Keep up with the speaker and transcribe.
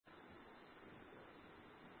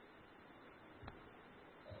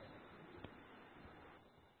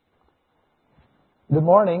Good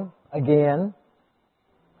morning again.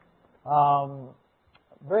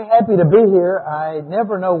 Very happy to be here. I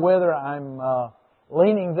never know whether I'm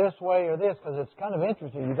leaning this way or this because it's kind of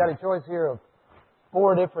interesting. You've got a choice here of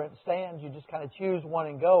 4 different stands. You just kind of choose one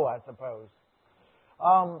and go, I suppose.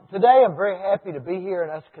 Today I'm very happy to be here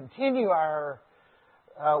and us continue our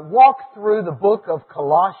walk through the book of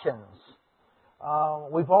Colossians.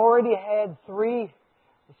 We've already had 3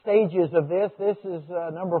 stages of this. This is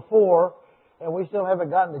number 4. And we still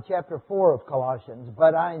haven't gotten to chapter 4 of Colossians.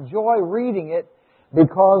 But I enjoy reading it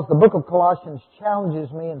because the book of Colossians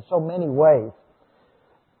challenges me in so many ways.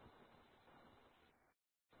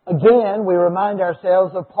 Again, we remind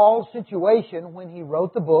ourselves of Paul's situation when he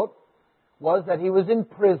wrote the book, was that he was in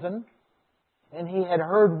prison, and he had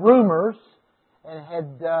heard rumors and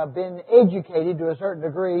had been educated to a certain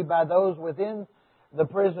degree by those within the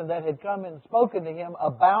prison that had come and spoken to him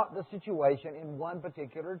about the situation in one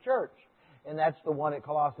particular church. And that's the one at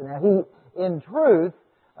Colossae. Now, he, in truth,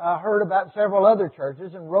 heard about several other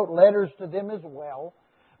churches and wrote letters to them as well.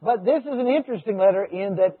 But this is an interesting letter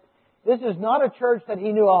in that this is not a church that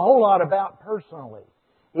he knew a whole lot about personally.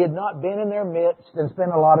 He had not been in their midst and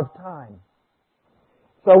spent a lot of time.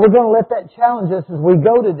 So we're going to let that challenge us as we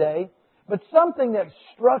go today. But something that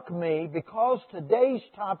struck me, because today's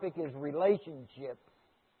topic is relationship,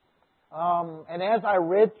 and as I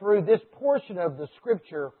read through this portion of the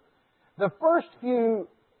Scripture, the first few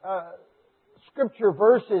Scripture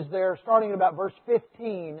verses there, starting at about verse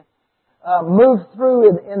 15, move through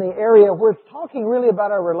in the area where it's talking really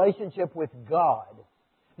about our relationship with God.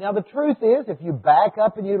 Now the truth is, if you back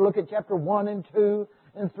up and you look at chapter 1 and 2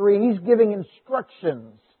 and 3, he's giving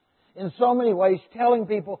instructions in so many ways, telling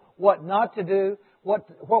people what not to do,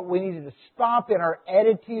 what we needed to stop in our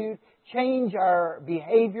attitude, change our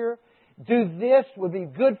behavior. Do this would be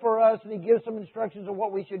good for us, and he gives some instructions on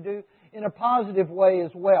what we should do in a positive way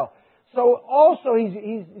as well. So also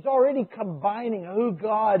he's already combining who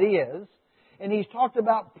God is, and he's talked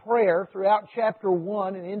about prayer throughout chapter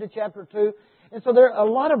 1 and into chapter 2. And so there are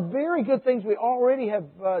a lot of very good things we already have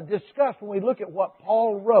discussed when we look at what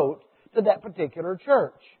Paul wrote to that particular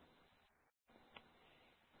church.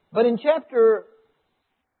 But in chapter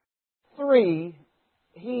 3,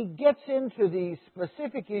 he gets into the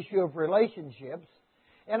specific issue of relationships.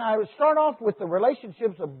 And I would start off with the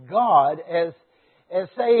relationships of God as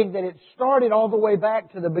saying that it started all the way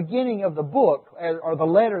back to the beginning of the book, or the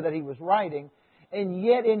letter that he was writing. And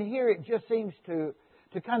yet in here it just seems to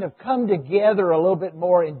kind of come together a little bit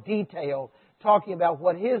more in detail, talking about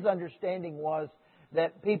what his understanding was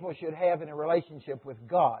that people should have in a relationship with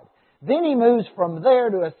God. Then he moves from there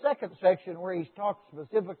to a second section where he's talked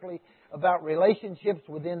specifically about relationships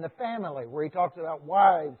within the family, where he talks about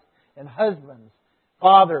wives and husbands,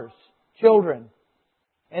 fathers, children.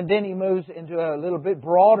 And then he moves into a little bit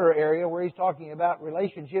broader area where he's talking about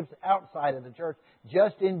relationships outside of the church,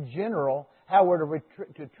 just in general, how we're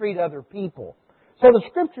to treat other people. So the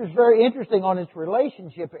Scripture is very interesting on its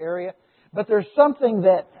relationship area, but there's something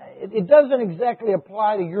that it doesn't exactly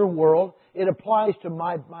apply to your world. It applies to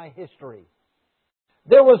my history.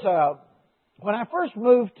 There was when I first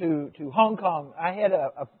moved to Hong Kong, I had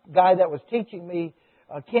a guy that was teaching me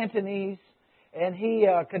Cantonese, and he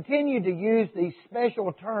continued to use these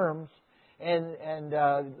special terms and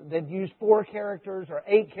they'd use 4 characters or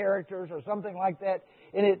 8 characters or something like that.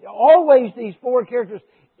 And it always, these 4 characters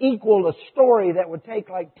equaled a story that would take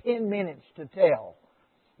like 10 minutes to tell.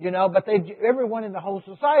 You know, but everyone in the whole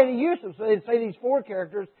society used them. So they'd say these 4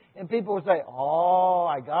 characters, and people would say, "Oh,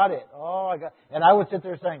 I got it. Oh, I got it." And I would sit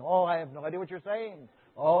there saying, "Oh, I have no idea what you're saying.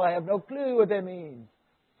 Oh, I have no clue what that means."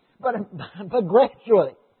 But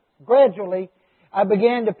gradually, I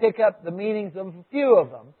began to pick up the meanings of a few of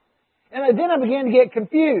them. And then I began to get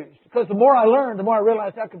confused, because the more I learned, the more I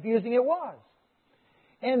realized how confusing it was.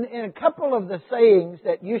 And a couple of the sayings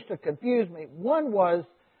that used to confuse me, one was,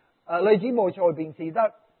 and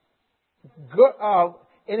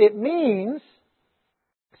it means,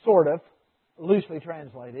 sort of, loosely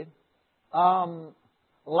translated,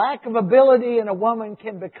 lack of ability in a woman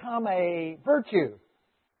can become a virtue.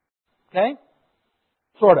 Okay?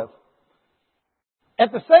 Sort of.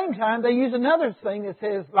 At the same time, they use another thing that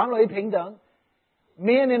says, 男女平等,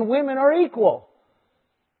 men and women are equal.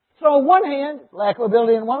 So on one hand, lack of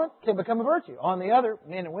ability in a woman can become a virtue. On the other,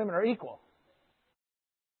 men and women are equal.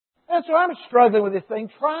 And so I'm struggling with this thing,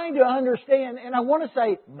 trying to understand, and I want to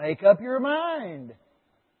say, make up your mind.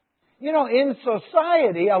 You know, in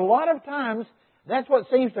society, a lot of times, that's what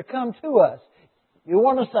seems to come to us. You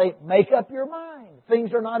want to say, make up your mind.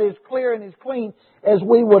 Things are not as clear and as clean as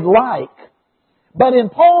we would like. But in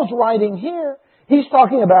Paul's writing here, he's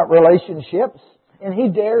talking about relationships. and he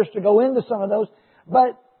dares to go into some of those.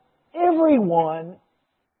 But everyone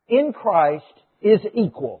in Christ is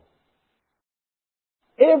equal.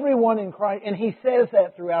 Everyone in Christ, and he says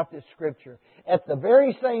that throughout this Scripture. At the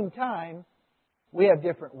very same time, we have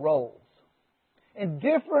different roles. And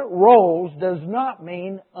different roles does not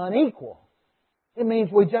mean unequal. It means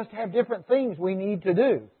we just have different things we need to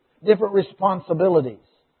do, different responsibilities.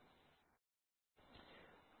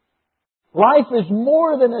 Life is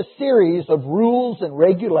more than a series of rules and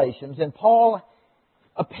regulations, and Paul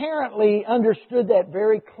apparently understood that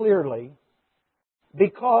very clearly,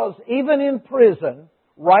 because even in prison,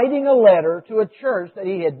 writing a letter to a church that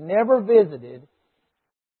he had never visited,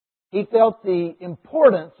 he felt the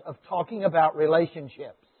importance of talking about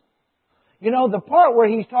relationships. You know, the part where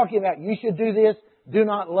he's talking about you should do this, do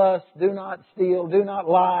not lust, do not steal, do not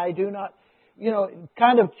lie, do not,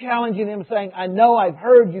 kind of challenging him, saying, I know I've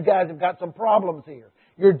heard you guys have got some problems here.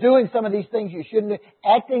 You're doing some of these things you shouldn't do,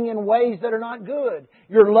 acting in ways that are not good.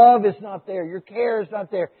 Your love is not there, your care is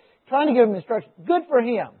not there. Trying to give him instruction. Good for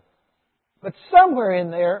him. But somewhere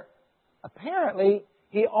in there, apparently,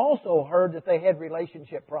 he also heard that they had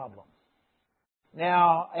relationship problems.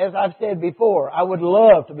 Now, as I've said before, I would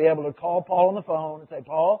love to be able to call Paul on the phone and say,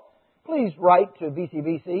 Paul, please write to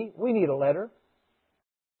BCBC. We need a letter.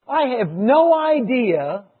 I have no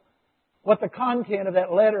idea what the content of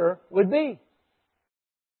that letter would be.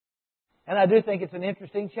 And I do think it's an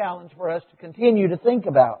interesting challenge for us to continue to think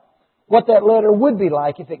about what that letter would be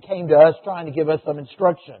like if it came to us trying to give us some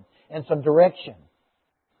instruction and some direction.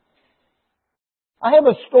 I have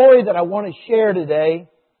a story that I want to share today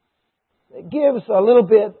that gives a little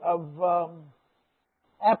bit of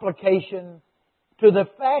application to the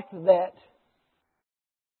fact that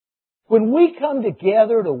when we come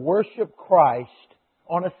together to worship Christ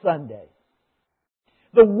on a Sunday,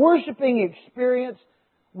 the worshiping experience,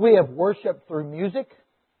 we have worshiped through music,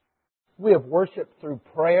 we have worshiped through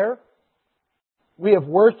prayer, we have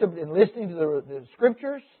worshiped in listening to the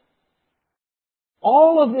Scriptures.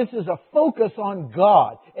 All of this is a focus on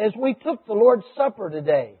God. As we took the Lord's Supper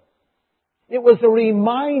today, it was a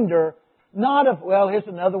reminder not of, well, here's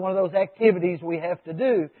another one of those activities we have to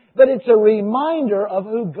do, but it's a reminder of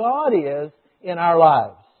who God is in our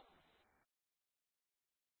lives.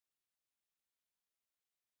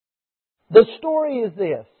 The story is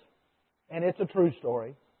this, and it's a true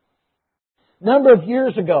story. A number of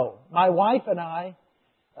years ago, my wife and I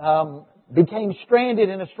became stranded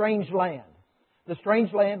in a strange land. The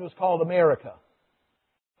strange land was called America.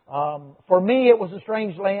 For me, it was a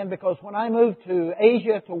strange land because when I moved to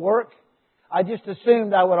Asia to work, I just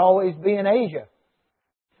assumed I would always be in Asia.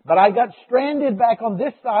 But I got stranded back on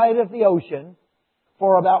this side of the ocean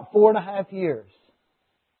for about 4.5 years.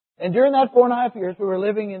 And during that 4.5 years, we were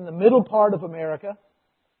living in the middle part of America.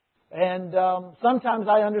 And sometimes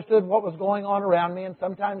I understood what was going on around me, and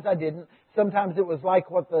sometimes I didn't. Sometimes it was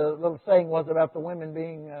like what the little saying was about the women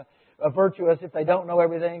being virtuous if they don't know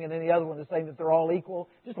everything, and then the other one is saying that they're all equal.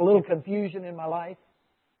 Just a little confusion in my life.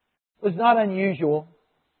 It was not unusual.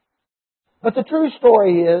 But the true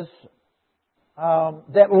story is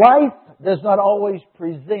that life does not always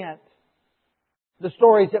present the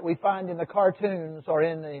stories that we find in the cartoons or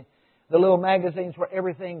in the little magazines where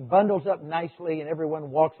everything bundles up nicely and everyone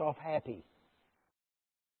walks off happy.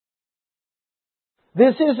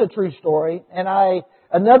 This is a true story, and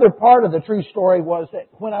another part of the true story was that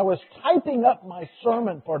when I was typing up my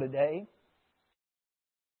sermon for today,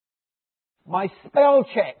 my spell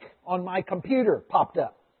check on my computer popped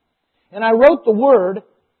up. And I wrote the word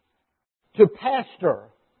to pastor,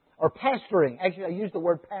 or pastoring. Actually, I used the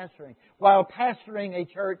word pastoring. While pastoring a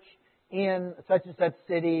church in such and such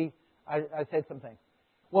city, I said something.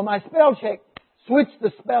 Well, my spell check switched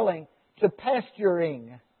the spelling to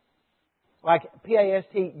pasturing. Like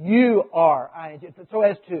P-A-S-T-U-R-I-N-G. So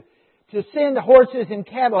as to send horses and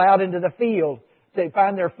cattle out into the field to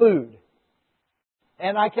find their food.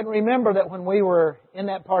 And I can remember that when we were in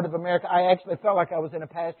that part of America, I actually felt like I was in a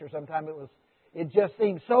pasture sometime. It just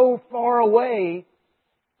seemed so far away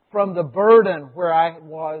from the burden where I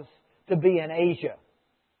was to be in Asia.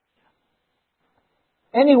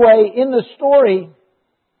 Anyway, in the story,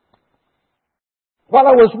 while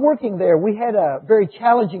I was working there, we had a very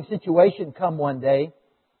challenging situation come one day.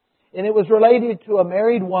 And it was related to a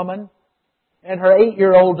married woman and her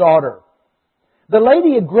 8-year-old daughter. The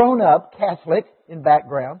lady had grown up Catholic in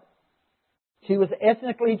background. She was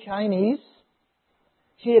ethnically Chinese.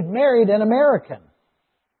 She had married an American.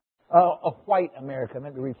 A white American,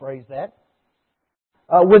 let me rephrase that.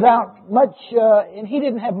 Without much, and he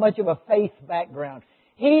didn't have much of a faith background.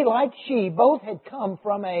 He, like she, both had come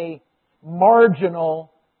from a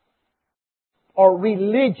marginal or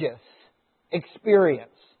religious experience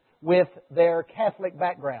with their Catholic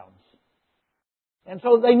backgrounds. And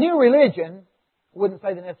so they knew religion, wouldn't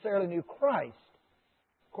say they necessarily knew Christ.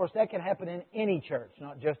 Of course, that can happen in any church,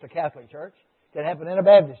 not just a Catholic church. It can happen in a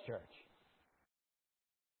Baptist church.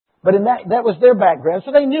 But that was their background,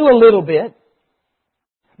 so they knew a little bit.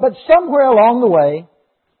 But somewhere along the way,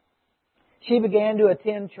 she began to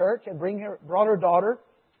attend church and brought her daughter.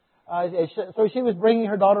 So she was bringing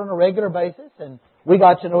her daughter on a regular basis, and we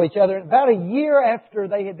got to know each other. About a year after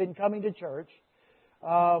they had been coming to church,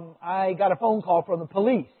 I got a phone call from the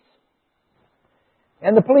police.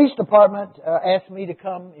 And the police department asked me to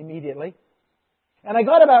come immediately. And I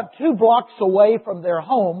got about 2 blocks away from their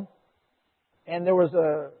home, and there was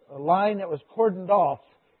a line that was cordoned off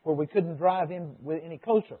where we couldn't drive in any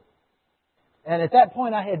closer. And at that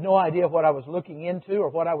point, I had no idea what I was looking into or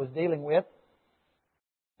what I was dealing with.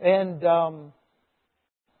 And, I'm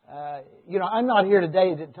not here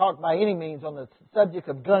today to talk by any means on the subject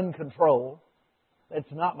of gun control.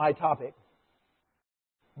 That's not my topic.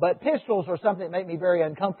 But pistols are something that make me very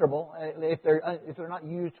uncomfortable if they're not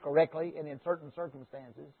used correctly and in certain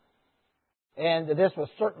circumstances. And this was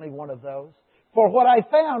certainly one of those. For what I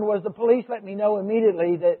found was the police let me know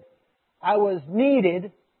immediately that I was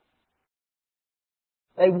needed.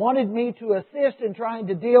 They wanted me to assist in trying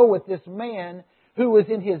to deal with this man who was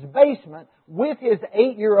in his basement with his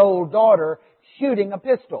 8-year-old daughter shooting a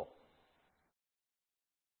pistol.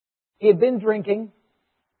 He had been drinking.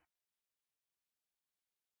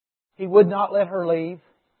 He would not let her leave.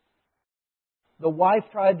 The wife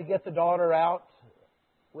tried to get the daughter out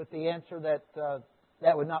with the answer that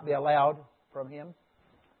that would not be allowed from him.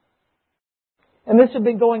 And this had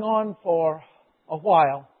been going on for a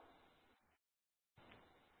while.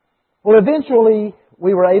 Well, eventually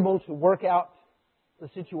we were able to work out the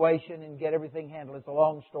situation and get everything handled. It's a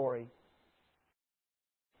long story.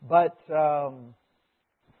 But the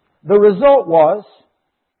result was,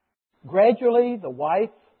 gradually the wife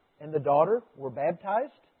and the daughter were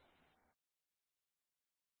baptized,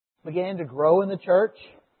 began to grow in the church.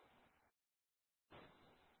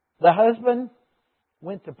 The husband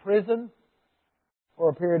went to prison for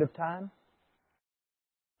a period of time.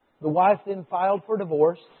 The wife then filed for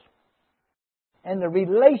divorce. And the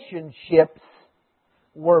relationships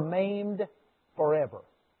were maimed forever.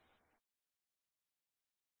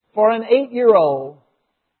 For an 8-year-old,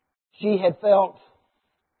 she had felt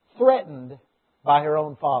threatened by her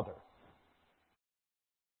own father.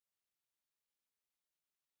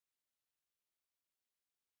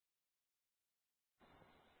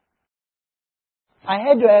 I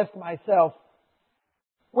had to ask myself,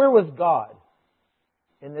 where was God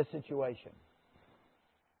in this situation?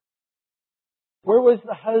 Where was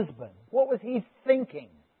the husband? What was he thinking?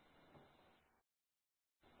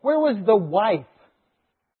 Where was the wife?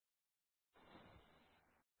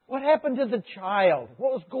 What happened to the child?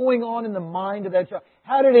 What was going on in the mind of that child?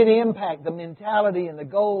 How did it impact the mentality and the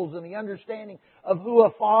goals and the understanding of who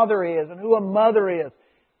a father is and who a mother is?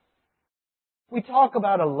 We talk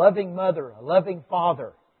about a loving mother, a loving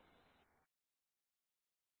father.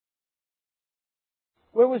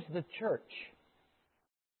 Where was the church?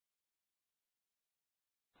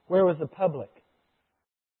 Where was the public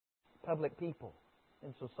people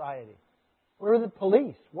in society? Where were the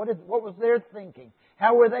police? What was their thinking?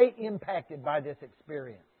 How were they impacted by this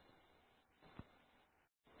experience?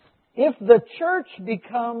 If the church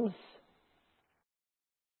becomes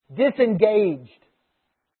disengaged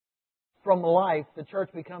from life, the church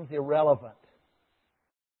becomes irrelevant.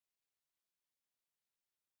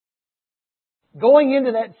 Going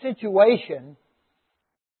into that situation,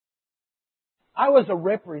 I was a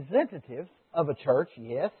representative of a church,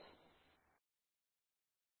 yes.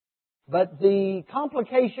 But the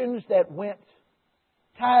complications that went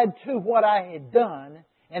tied to what I had done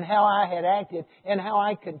and how I had acted and how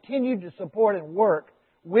I continued to support and work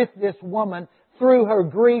with this woman through her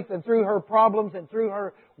grief and through her problems and through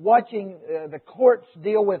her watching the courts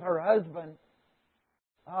deal with her husband,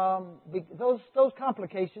 those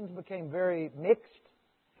complications became very mixed.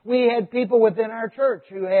 We had people within our church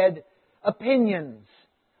who had opinions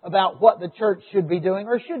about what the church should be doing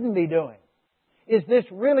or shouldn't be doing. Is this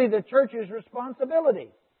really the church's responsibility?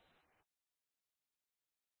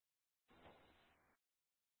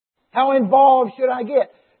 How involved should I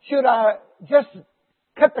get? Should I just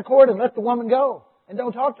cut the cord and let the woman go and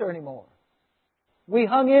don't talk to her anymore? We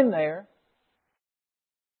hung in there.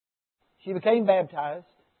 She became baptized.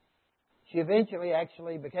 She eventually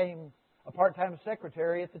actually became a part-time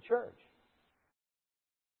secretary at the church.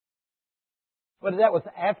 But that was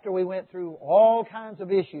after we went through all kinds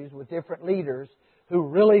of issues with different leaders who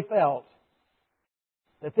really felt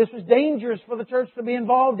that this was dangerous for the church to be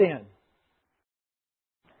involved in.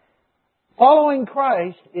 Following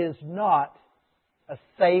Christ is not a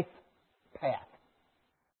safe path.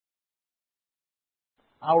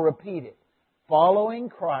 I'll repeat it. Following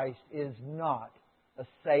Christ is not a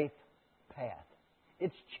safe path.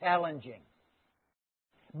 It's challenging.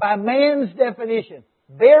 By man's definition,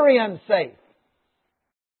 very unsafe.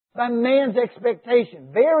 By man's expectation,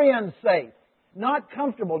 very unsafe. Not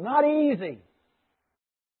comfortable, not easy.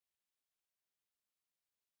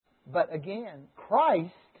 But again,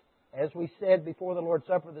 Christ, as we said before the Lord's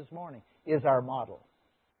Supper this morning, is our model.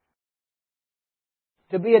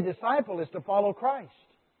 To be a disciple is to follow Christ.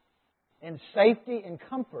 And safety and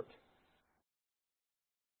comfort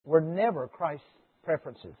were never Christ's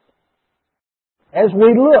preferences. As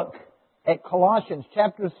we look at Colossians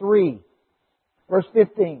chapter 3, verse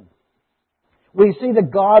 15, we see the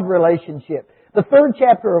God relationship. The third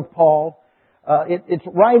chapter of Paul, its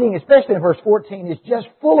writing, especially in verse 14, is just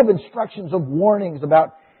full of instructions of warnings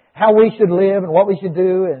about how we should live and what we should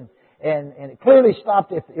do. And it clearly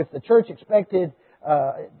stopped if the church expected,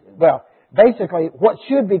 basically, what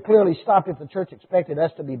should be clearly stopped if the church expected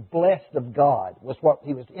us to be blessed of God was what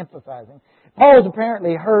he was emphasizing. Paul was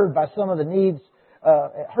apparently heard by some of the needs,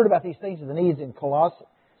 heard about these things and the needs in Colossae.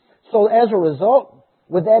 So as a result,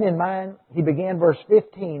 with that in mind, he began verse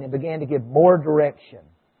 15 and began to give more direction.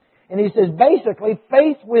 And he says, basically,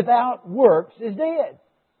 faith without works is dead.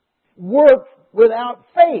 Work without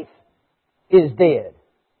faith is dead.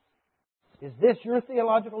 Is this your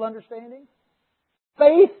theological understanding?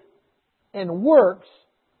 Faith and works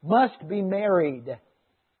must be married.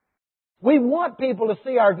 We want people to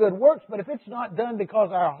see our good works, but if it's not done because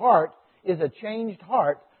our heart is a changed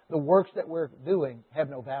heart, the works that we're doing have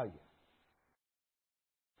no value.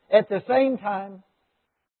 At the same time,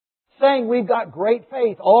 saying we've got great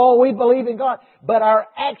faith, we believe in God, but our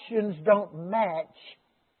actions don't match,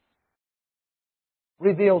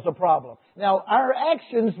 reveals a problem. Now, our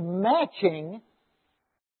actions matching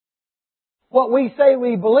what we say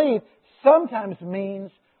we believe sometimes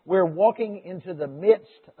means we're walking into the midst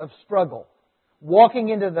of struggle, walking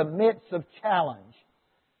into the midst of challenge.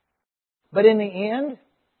 But in the end,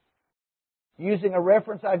 using a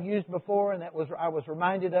reference I've used before and I was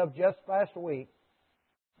reminded of just last week,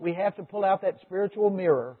 we have to pull out that spiritual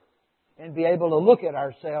mirror and be able to look at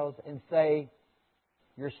ourselves and say,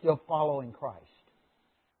 you're still following Christ.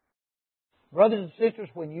 Brothers and sisters,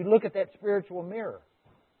 when you look at that spiritual mirror,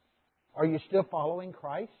 are you still following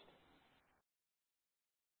Christ?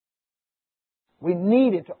 We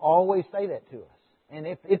need it to always say that to us. And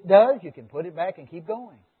if it does, you can put it back and keep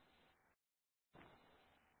going.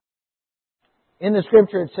 In the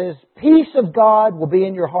Scripture it says, peace of God will be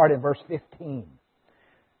in your heart in verse 15.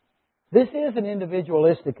 This is an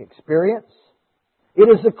individualistic experience. It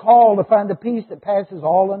is a call to find the peace that passes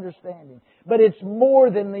all understanding. But it's more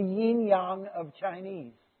than the yin-yang of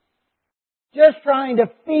Chinese. Just trying to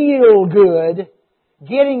feel good,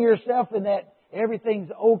 getting yourself in that everything's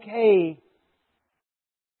okay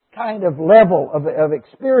kind of level of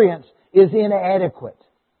experience is inadequate.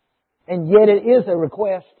 And yet it is a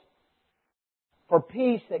request for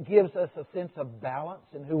peace that gives us a sense of balance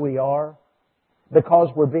in who we are because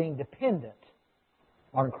we're being dependent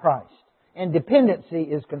on Christ. And dependency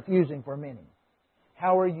is confusing for many.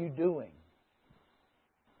 How are you doing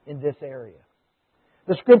in this area?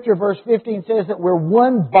 The Scripture, verse 15, says that we're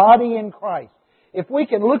one body in Christ. If we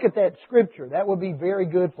can look at that Scripture, that would be very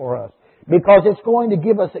good for us because it's going to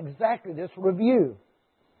give us exactly this review.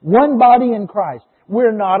 One body in Christ.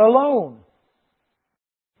 We're not alone.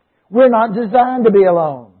 We're not designed to be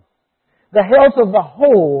alone. The health of the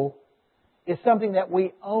whole is something that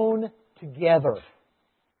we own together.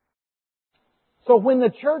 So when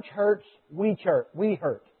the church hurts, we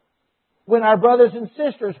hurt. When our brothers and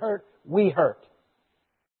sisters hurt, we hurt.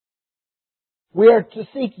 We are to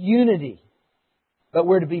seek unity, but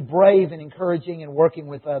we're to be brave and encouraging and working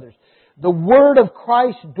with others. The Word of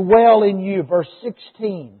Christ dwell in you, verse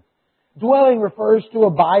 16. Dwelling refers to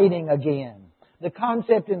abiding again. The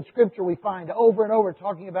concept in Scripture we find over and over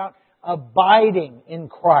talking about abiding in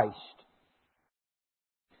Christ.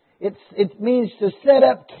 It means to set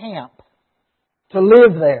up camp, to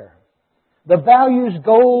live there. The values,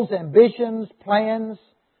 goals, ambitions, plans,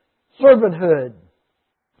 servanthood,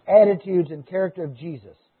 attitudes, and character of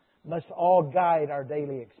Jesus must all guide our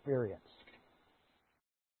daily experience.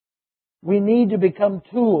 We need to become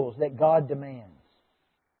tools that God demands.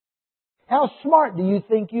 How smart do you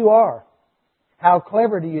think you are? How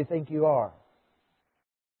clever do you think you are?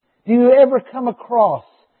 Do you ever come across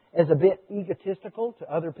as a bit egotistical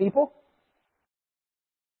to other people?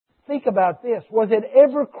 Think about this. Was it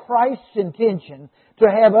ever Christ's intention to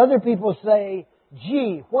have other people say,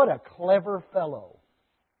 "Gee, what a clever fellow"?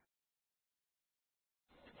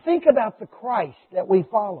 Think about the Christ that we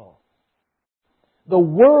follow. The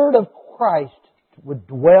Word of Christ would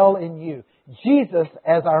dwell in you. Jesus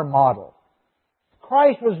as our model.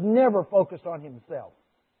 Christ was never focused on Himself.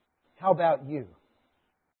 How about you?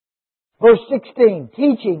 Verse 16,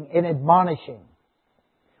 teaching and admonishing.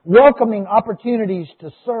 Welcoming opportunities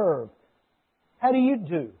to serve. How do you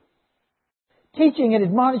do? Teaching and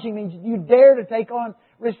admonishing means you dare to take on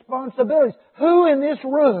responsibilities. Who in this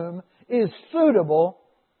room is suitable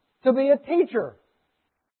to be a teacher?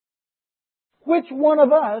 Which one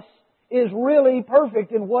of us is really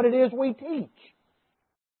perfect in what it is we teach?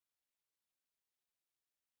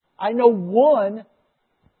 I know one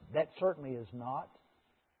that certainly is not.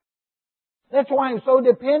 That's why I'm so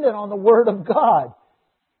dependent on the Word of God.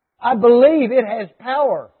 I believe it has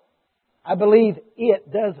power. I believe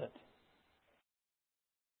it doesn't.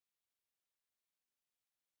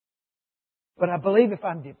 But I believe if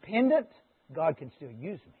I'm dependent, God can still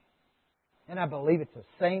use me. And I believe it's the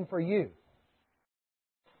same for you.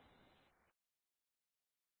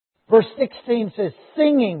 Verse 16 says,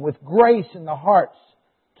 singing with grace in the hearts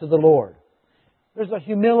to the Lord. There's a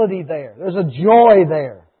humility there. There's a joy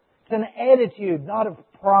there. It's an attitude, not of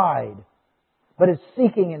pride, but it's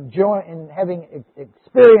seeking and joy and having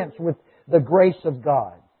experience with the grace of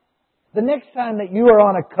God. The next time that you are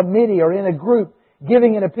on a committee or in a group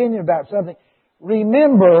giving an opinion about something,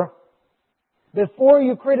 remember, before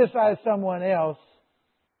you criticize someone else,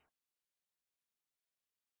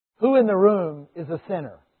 who in the room is a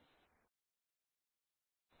sinner?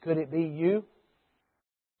 Could it be you?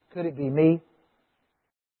 Could it be me?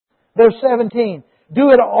 Verse 17, do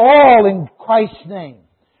it all in Christ's name.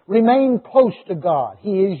 Remain close to God. He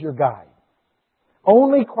is your guide.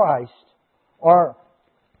 Only Christ, or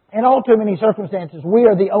in all too many circumstances, we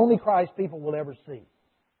are the only Christ people will ever see.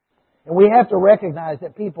 And we have to recognize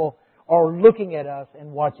that people are looking at us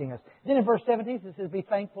and watching us. Then in verse 17 it says, be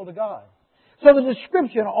thankful to God. So the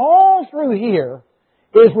description all through here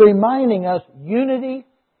is reminding us unity,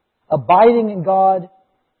 abiding in God,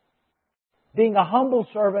 being a humble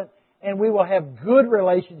servant, and we will have good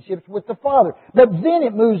relationships with the Father. But then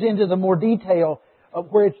it moves into the more detail of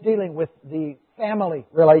where it's dealing with the family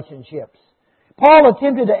relationships. Paul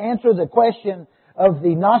attempted to answer the question of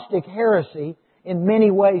the Gnostic heresy in many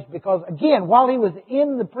ways because, again, while he was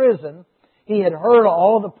in the prison, he had heard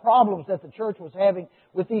all the problems that the church was having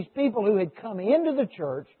with these people who had come into the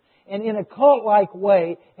church and in a cult-like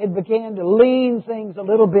way had began to lean things a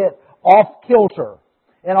little bit off kilter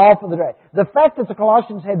and off of the track. The fact that the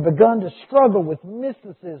Colossians had begun to struggle with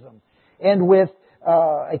mysticism and with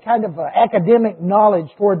a kind of academic knowledge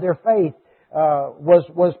toward their faith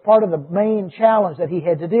was part of the main challenge that he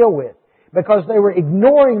had to deal with, because they were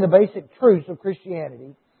ignoring the basic truths of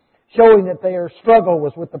Christianity, showing that their struggle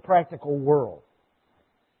was with the practical world.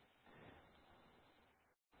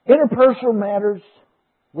 Interpersonal matters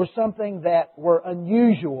were something that were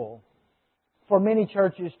unusual for many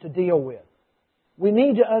churches to deal with. We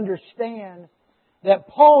need to understand that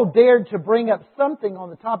Paul dared to bring up something on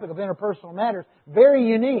the topic of interpersonal matters very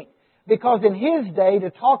unique, because in his day to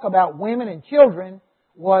talk about women and children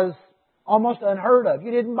was almost unheard of.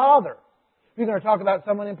 You didn't bother. If you're going to talk about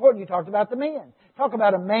someone important, you talked about the men. Talk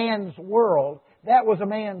about a man's world. That was a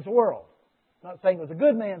man's world. I'm not saying it was a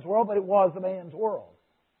good man's world, but it was a man's world.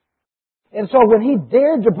 And so when he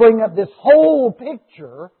dared to bring up this whole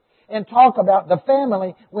picture and talk about the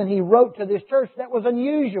family when he wrote to this church, that was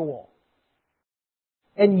unusual.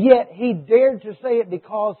 And yet he dared to say it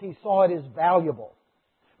because he saw it as valuable.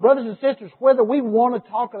 Brothers and sisters, whether we want to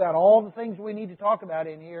talk about all the things we need to talk about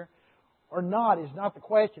in here or not is not the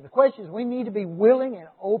question. The question is we need to be willing and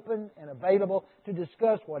open and available to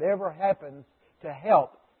discuss whatever happens to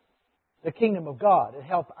help the kingdom of God and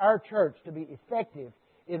help our church to be effective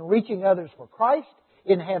in reaching others for Christ,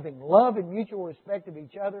 in having love and mutual respect of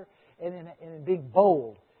each other, and in being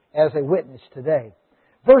bold as a witness today.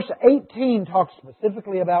 Verse 18 talks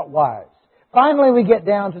specifically about wives. Finally, we get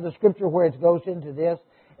down to the scripture where it goes into this,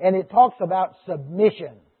 and it talks about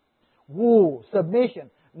submission. Woo, submission.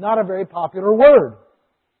 Not a very popular word.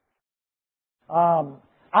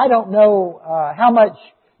 I don't know how much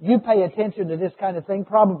you pay attention to this kind of thing.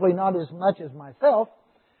 Probably not as much as myself.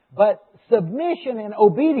 But submission and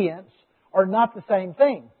obedience are not the same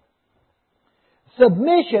thing.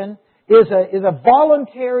 Submission is a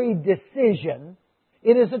voluntary decision.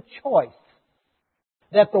 It is a choice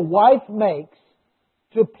that the wife makes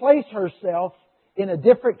to place herself in a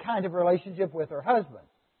different kind of relationship with her husband.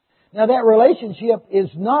 Now that relationship is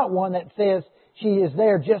not one that says she is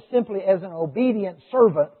there just simply as an obedient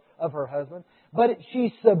servant of her husband, but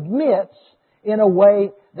she submits in a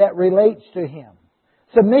way that relates to him.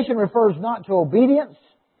 Submission refers not to obedience,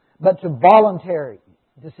 but to voluntary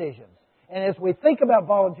decisions. And as we think about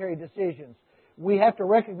voluntary decisions, we have to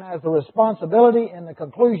recognize the responsibility, and the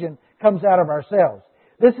conclusion comes out of ourselves.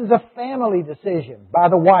 This is a family decision by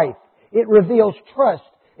the wife. It reveals trust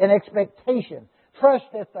and expectation. Trust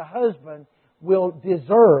that the husband will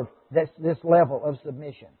deserve this level of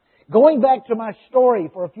submission. Going back to my story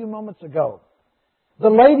for a few moments ago, the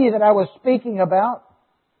lady that I was speaking about,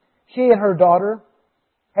 she and her daughter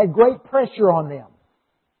had great pressure on them.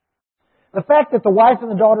 The fact that the wife and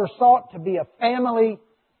the daughter sought to be a family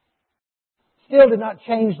still did not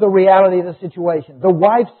change the reality of the situation. The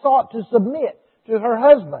wife sought to submit to her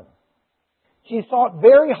husband. She sought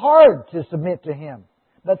very hard to submit to him,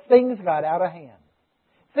 but things got out of hand.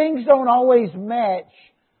 Things don't always match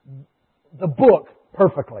the book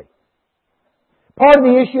perfectly. Part of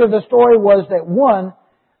the issue of the story was that one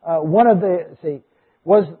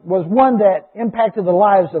that impacted the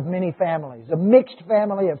lives of many families, a mixed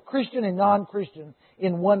family of Christian and non-Christian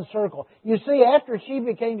in one circle. You see, after she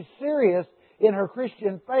became serious in her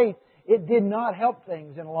Christian faith, it did not help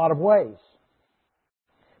things in a lot of ways.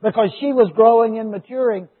 Because she was growing and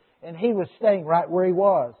maturing, and he was staying right where he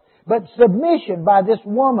was. But submission by this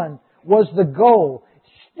woman was the goal,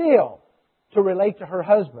 still to relate to her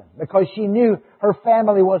husband, because she knew her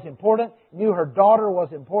family was important, knew her daughter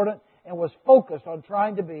was important, and was focused on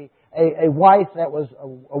trying to be a wife that was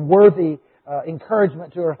a worthy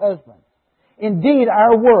encouragement to her husband. Indeed,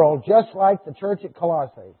 our world, just like the church at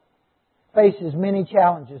Colossae, faces many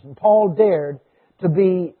challenges, and Paul dared to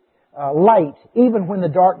be light even when the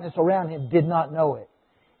darkness around him did not know it.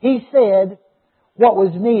 He said what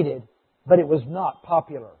was needed, but it was not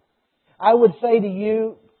popular. I would say to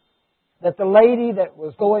you that the lady that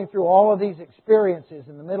was going through all of these experiences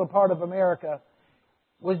in the middle part of America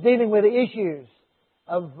was dealing with issues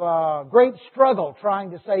of great struggle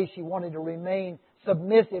trying to say she wanted to remain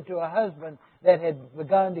submissive to a husband that had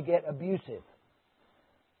begun to get abusive.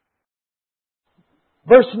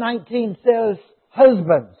 Verse 19 says,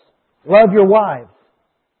 "Husbands, love your wives."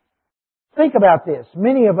 Think about this.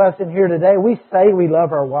 Many of us in here today, we say we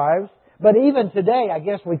love our wives, but even today, I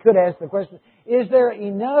guess we could ask the question, is there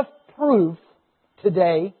enough proof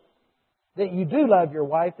today that you do love your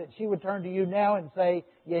wife that she would turn to you now and say,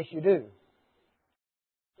 yes, you do?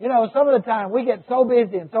 You know, some of the time we get so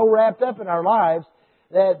busy and so wrapped up in our lives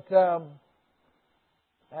that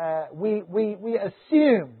we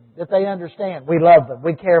assume that they understand. We love them.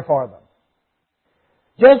 We care for them.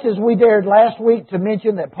 Just as we dared last week to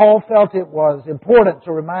mention that Paul felt it was important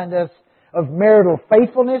to remind us of marital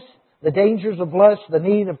faithfulness, the dangers of lust, the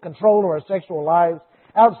need of control of our sexual lives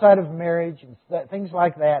outside of marriage, and things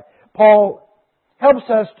like that, Paul helps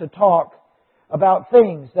us to talk about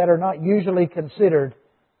things that are not usually considered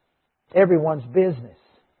everyone's business.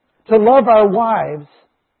 To love our wives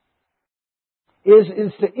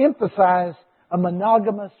is to emphasize a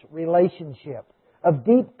monogamous relationship of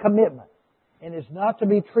deep commitment and is not to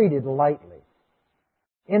be treated lightly.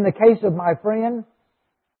 In the case of my friend,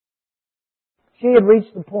 she had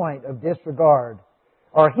reached the point of disregard,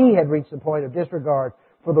 or he had reached the point of disregard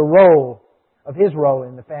for his role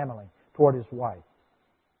in the family toward his wife.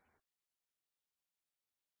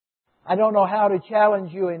 I don't know how to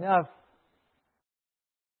challenge you enough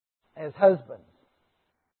as husbands,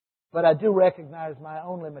 but I do recognize my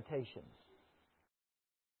own limitations.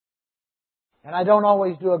 And I don't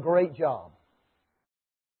always do a great job.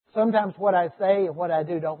 Sometimes what I say and what I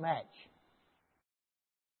do don't match.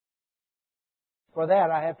 For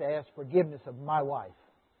that, I have to ask forgiveness of my wife.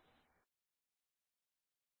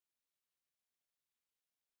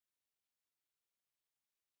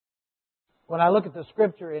 When I look at the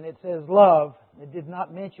Scripture and it says love, it did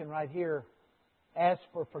not mention right here, ask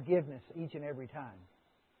for forgiveness each and every time.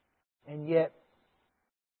 And yet,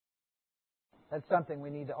 that's something we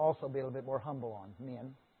need to also be a little bit more humble on,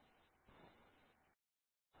 men.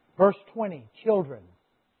 Verse 20, children.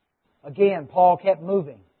 Again, Paul kept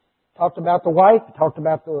moving. Talked about the wife, talked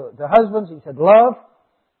about the husbands. He said love.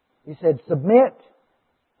 He said submit.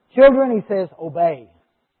 Children, he says obey.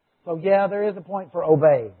 So yeah, there is a point for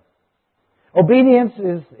obey. Obedience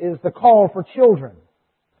is the call for children.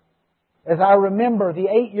 As I remember the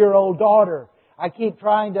 8-year-old daughter, I keep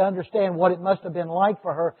trying to understand what it must have been like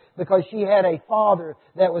for her, because she had a father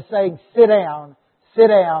that was saying, sit down, sit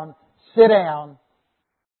down, sit down,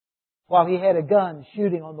 while he had a gun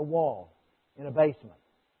shooting on the wall in a basement.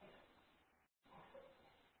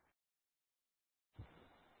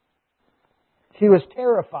 She was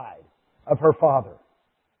terrified of her father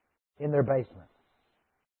in their basement.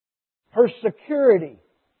 Her security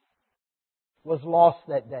was lost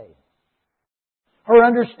that day. Her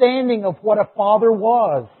understanding of what a father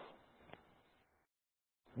was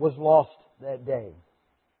lost that day.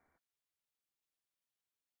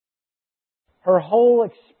 Her whole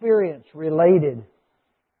experience related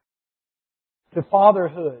to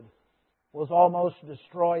fatherhood was almost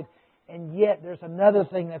destroyed. And yet there's another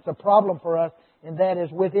thing that's a problem for us, and that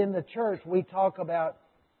is within the church we talk about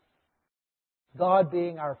God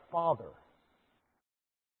being our Father.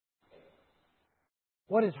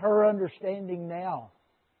 What is her understanding now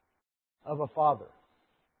of a father?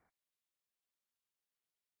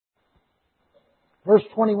 Verse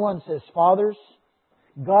 21 says, Fathers,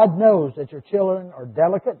 God knows that your children are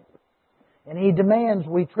delicate, and He demands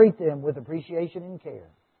we treat them with appreciation and care.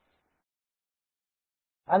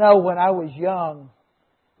 I know when I was young,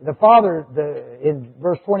 the father, in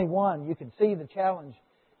verse 21, you can see the challenge.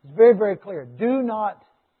 It's very, very clear. Do not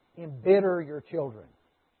embitter your children.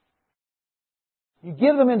 You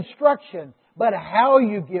give them instruction, but how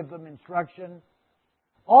you give them instruction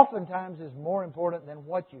oftentimes is more important than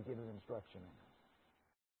what you give them instruction in.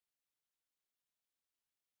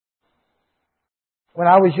 When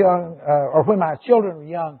I was young, or when my children were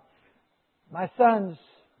young, my sons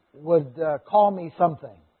would call me something.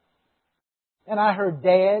 And I heard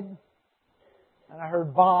Dad, and I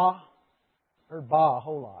heard Ba. Heard Ba a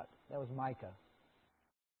whole lot. That was Micah.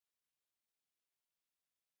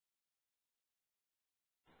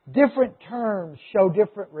 Different terms show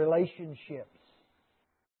different relationships.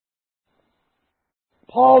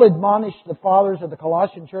 Paul admonished the fathers of the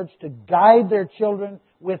Colossian church to guide their children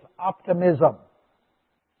with optimism,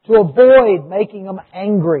 to avoid making them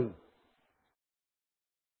angry.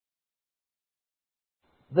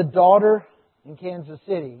 The daughter in Kansas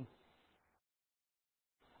City,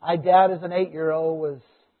 I doubt as an 8-year-old was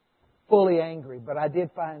fully angry, but I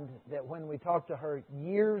did find that when we talked to her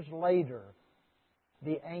years later,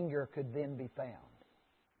 the anger could then be found.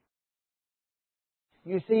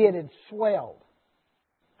 You see, it had swelled.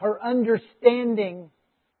 Her understanding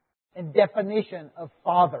and definition of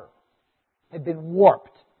father had been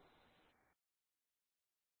warped.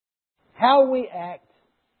 How we act,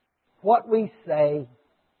 what we say,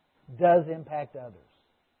 does impact others.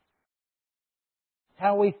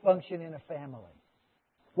 How we function in a family.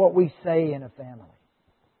 What we say in a family.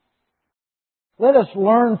 Let us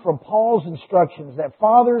learn from Paul's instructions that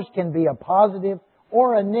fathers can be a positive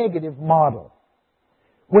or a negative model.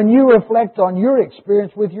 When you reflect on your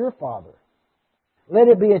experience with your father, let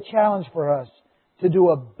it be a challenge for us to do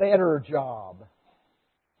a better job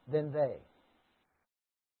than they.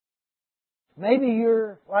 Maybe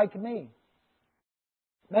you're like me.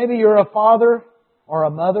 Maybe you're a father or a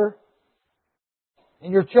mother,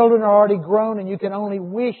 and your children are already grown and you can only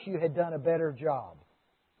wish you had done a better job.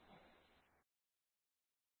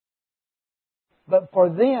 But for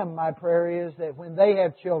them, my prayer is that when they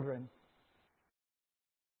have children,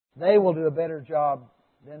 they will do a better job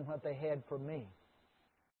than what they had for me.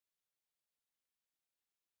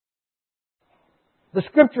 The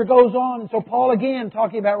Scripture goes on, and so Paul again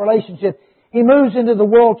talking about relationships, he moves into the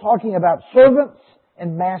world talking about servants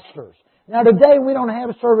and masters. Now today we don't have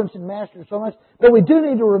servants and masters so much, but we do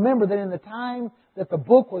need to remember that in the time that the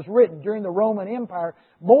book was written during the Roman Empire,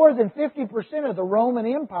 more than 50% of the Roman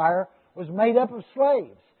Empire was made up of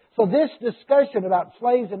slaves. So this discussion about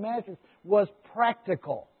slaves and masters was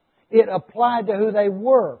practical. It applied to who they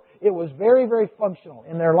were. It was very, very functional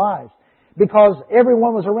in their lives because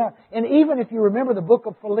everyone was around. And even if you remember the book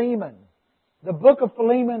of Philemon, the book of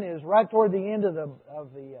Philemon is right toward the end of the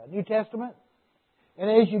New Testament. And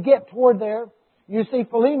as you get toward there, you see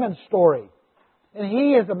Philemon's story. And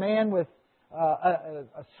he is a man with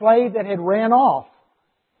a slave that had ran off.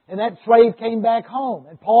 And that slave came back home.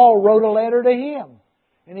 And Paul wrote a letter to him.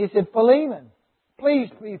 And he said, Philemon, please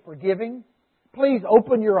be forgiving. Please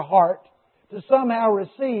open your heart to somehow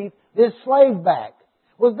receive this slave back.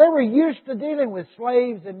 Well, they were used to dealing with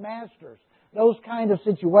slaves and masters. Those kind of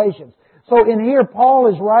situations. So in here,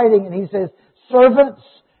 Paul is writing and he says, servants,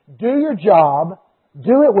 do your job.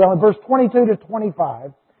 Do it well. In verse 22 to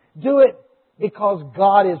 25, do it because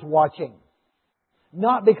God is watching.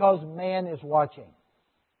 Not because man is watching.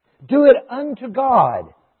 Do it unto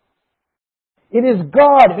God. It is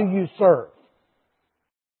God who you serve.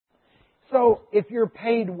 So, if you're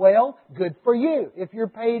paid well, good for you. If you're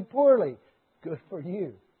paid poorly, good for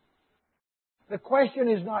you. The question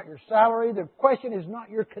is not your salary. The question is not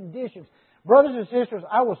your conditions. Brothers and sisters,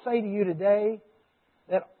 I will say to you today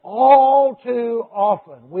that all too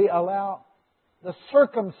often we allow the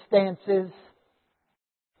circumstances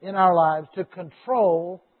in our lives to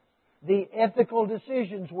control the ethical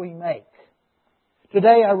decisions we make.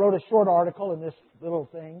 Today I wrote a short article in this little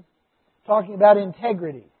thing talking about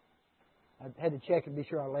integrity. I had to check and be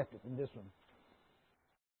sure I left it in this one.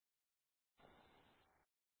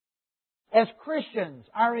 As Christians,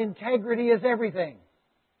 our integrity is everything.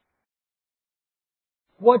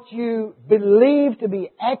 What you believe to be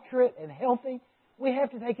accurate and healthy, we have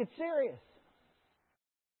to take it serious.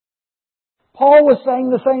 Paul was saying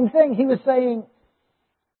the same thing. He was saying,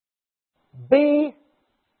 be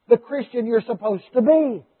the Christian you're supposed to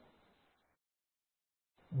be.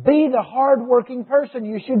 Be the hard-working person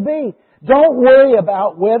you should be. Don't worry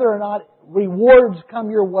about whether or not rewards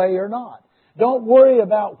come your way or not. Don't worry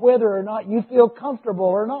about whether or not you feel comfortable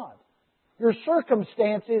or not. Your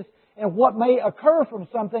circumstances and what may occur from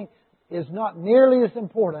something is not nearly as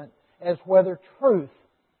important as whether truth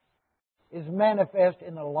is manifest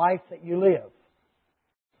in the life that you live.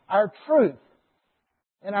 Our truth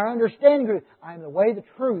and our understanding of it, I am the way, the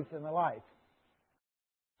truth, and the life.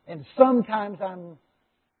 And sometimes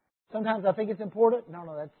I think it's important.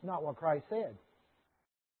 No, that's not what Christ said.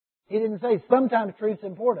 He didn't say sometimes truth's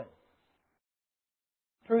important.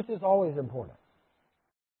 Truth is always important.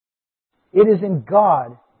 It is in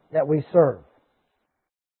God that we serve.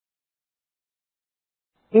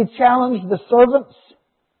 He challenged the servants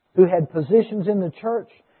who had positions in the church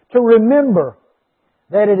to remember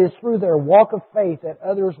that it is through their walk of faith that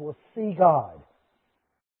others will see God.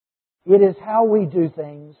 It is how we do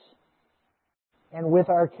things and with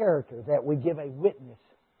our character that we give a witness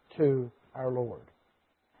to our Lord.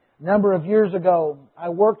 A number of years ago, I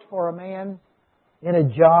worked for a man in a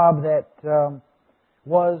job that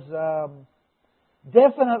was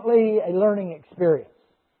definitely a learning experience.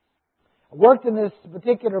 I worked in this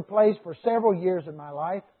particular place for several years in my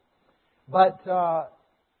life, but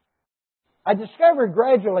I discovered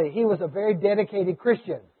gradually he was a very dedicated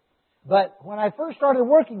Christian. But when I first started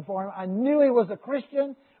working for him, I knew he was a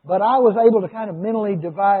Christian, but I was able to kind of mentally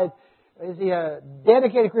divide, is he a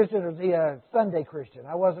dedicated Christian or is he a Sunday Christian?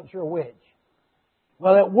 I wasn't sure which.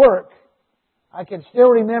 Well, at work, I can still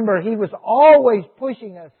remember he was always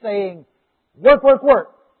pushing us saying, work, work,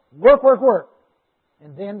 work, work, work, work.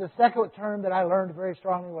 And then the second term that I learned very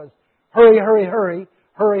strongly was hurry, hurry, hurry,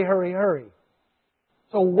 hurry, hurry, hurry.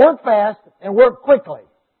 So work fast and work quickly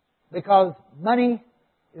because money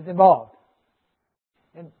is involved.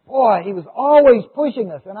 And boy, he was always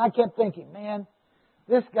pushing us. And I kept thinking, man,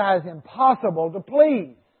 this guy's impossible to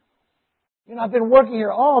please. You know, I've been working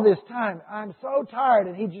here all this time. I'm so tired,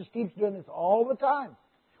 and he just keeps doing this all the time.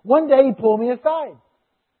 One day he pulled me aside.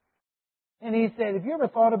 And he said, have you ever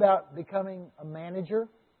thought about becoming a manager?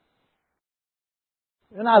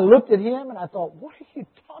 And I looked at him and I thought, what are you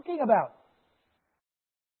talking about?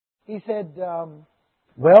 He said,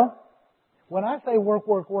 well, when I say work,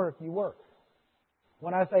 work, work, you work.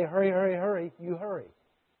 When I say hurry, hurry, hurry, you hurry.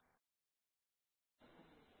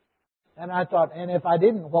 And I thought, and if I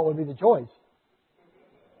didn't, what would be the choice?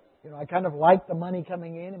 You know, I kind of liked the money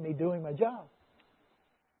coming in and me doing my job.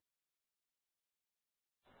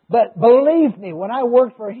 But believe me, when I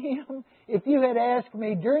worked for him, if you had asked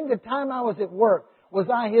me during the time I was at work, was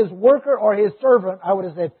I his worker or his servant, I would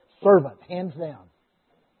have said servant, hands down.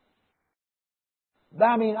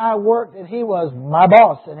 I mean, I worked and he was my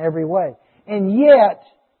boss in every way. And yet,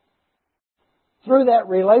 through that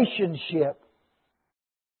relationship,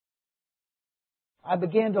 I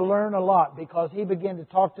began to learn a lot because he began to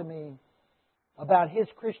talk to me about his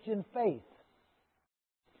Christian faith.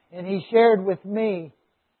 And he shared with me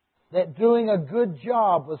that doing a good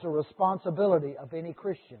job was a responsibility of any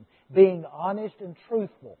Christian. Being honest and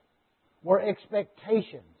truthful were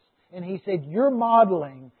expectations. And he said, you're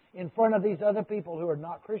modeling in front of these other people who are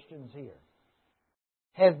not Christians here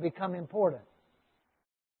has become important.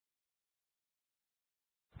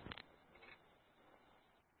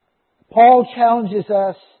 Paul challenges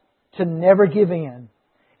us to never give in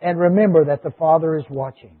and remember that the Father is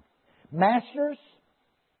watching. Masters,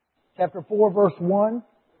 chapter 4, verse 1,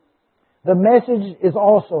 the message is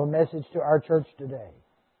also a message to our church today.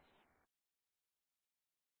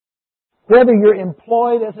 Whether you're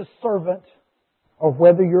employed as a servant or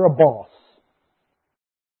whether you're a boss,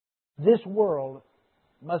 this world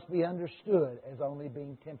must be understood as only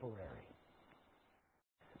being temporary.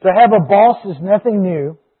 To have a boss is nothing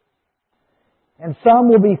new, and some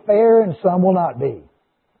will be fair and some will not be.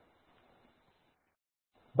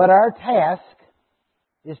 But our task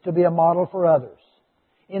is to be a model for others.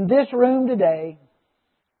 In this room today,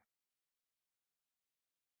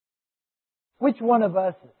 which one of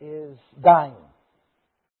us is dying?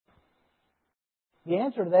 The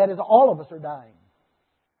answer to that is all of us are dying.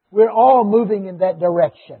 We're all moving in that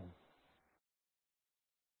direction.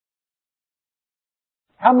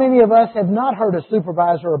 How many of us have not heard a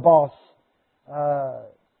supervisor or boss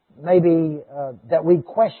that we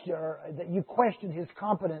question, or that you questioned his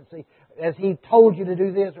competency as he told you to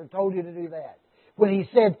do this or told you to do that? When he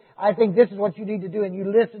said, I think this is what you need to do, and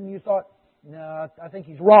you listened and you thought, no, I think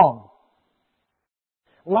he's wrong.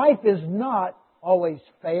 Life is not always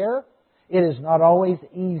fair. It is not always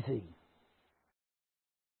easy.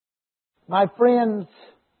 My friends,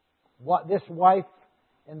 this wife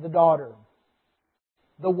and the daughter,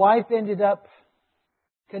 the wife ended up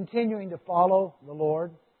continuing to follow the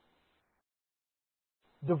Lord,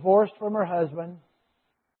 divorced from her husband.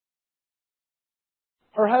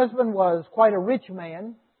 Her husband was quite a rich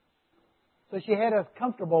man, so she had a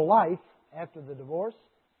comfortable life after the divorce.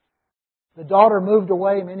 The daughter moved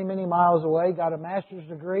away many, many miles away, got a master's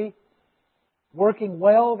degree, working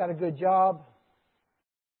well, got a good job,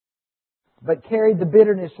 but carried the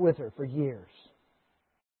bitterness with her for years.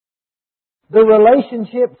 The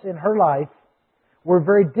relationships in her life were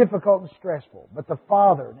very difficult and stressful, but the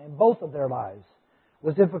father, in both of their lives,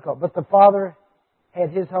 was difficult. But the father had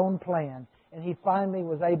his own plan, and he finally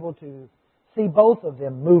was able to see both of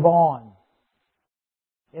them move on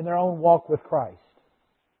in their own walk with Christ.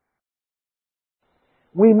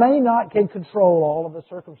 We may not can control all of the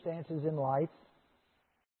circumstances in life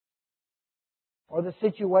or the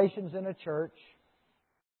situations in a church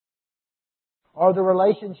or the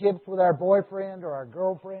relationships with our boyfriend or our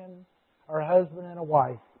girlfriend, our husband and a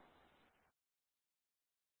wife.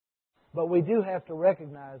 But we do have to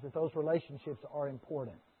recognize that those relationships are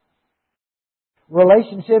important.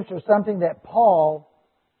 Relationships are something that Paul,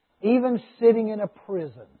 even sitting in a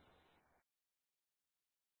prison,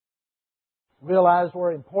 realized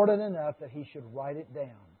were important enough that he should write it down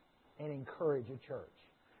and encourage a church.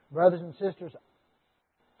 Brothers and sisters,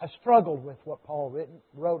 I struggled with what Paul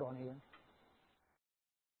wrote on here.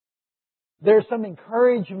 There's some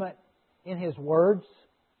encouragement in his words.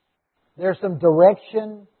 There's some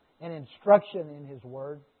direction and instruction in his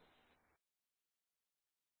word.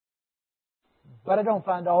 But I don't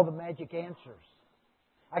find all the magic answers.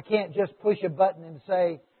 I can't just push a button and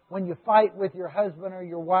say, when you fight with your husband or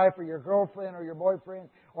your wife or your girlfriend or your boyfriend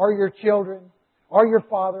or your children or your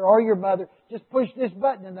father or your mother, just push this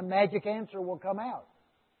button and the magic answer will come out.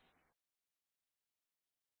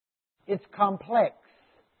 It's complex.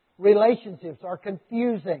 Relationships are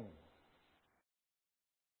confusing.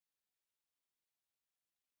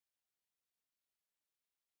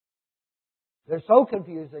 They're so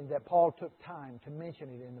confusing that Paul took time to mention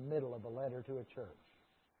it in the middle of a letter to a church.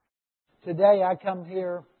 Today I come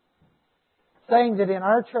here saying that in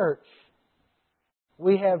our church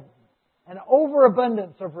we have an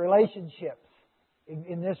overabundance of relationships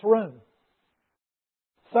in this room.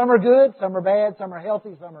 Some are good, some are bad, some are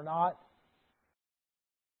healthy, some are not.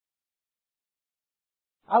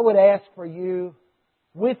 I would ask for you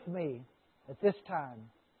with me at this time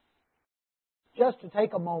just to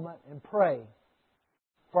take a moment and pray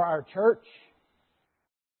for our church,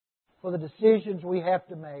 for the decisions we have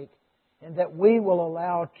to make, and that we will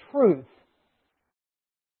allow truth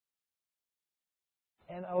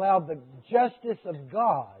and allow the justice of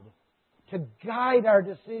God to guide our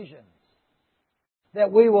decisions. That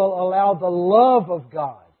we will allow the love of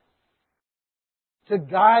God to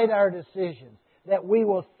guide our decisions. That we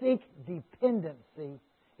will seek dependency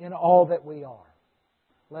in all that we are.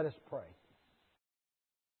 Let us pray.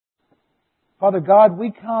 Father God,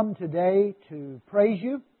 we come today to praise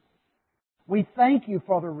You. We thank You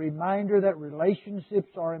for the reminder that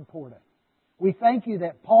relationships are important. We thank You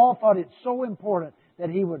that Paul thought it so important that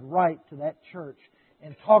he would write to that church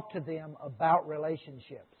and talk to them about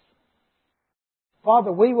relationships.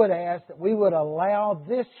 Father, we would ask that we would allow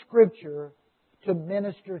this Scripture to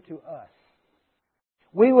minister to us.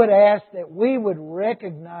 We would ask that we would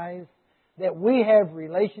recognize that we have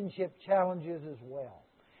relationship challenges as well.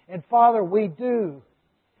 And Father, we do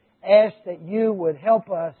ask that You would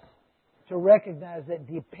help us to recognize that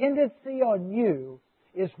dependency on You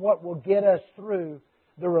is what will get us through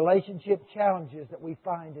the relationship challenges that we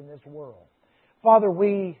find in this world. Father,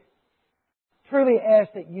 we truly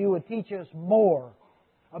ask that You would teach us more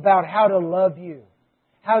about how to love You,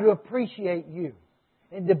 how to appreciate You,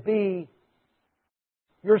 and to be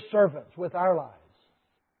Your servants with our lives.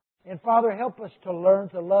 And Father, help us to learn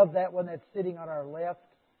to love that one that's sitting on our left,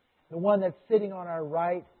 the one that's sitting on our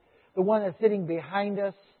right, the one that's sitting behind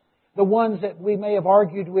us, the ones that we may have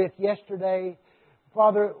argued with yesterday.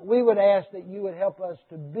 Father, we would ask that You would help us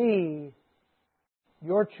to be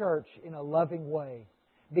Your church in a loving way,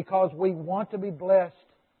 because we want to be blessed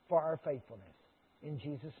for our faithfulness. In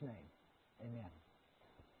Jesus' name, amen.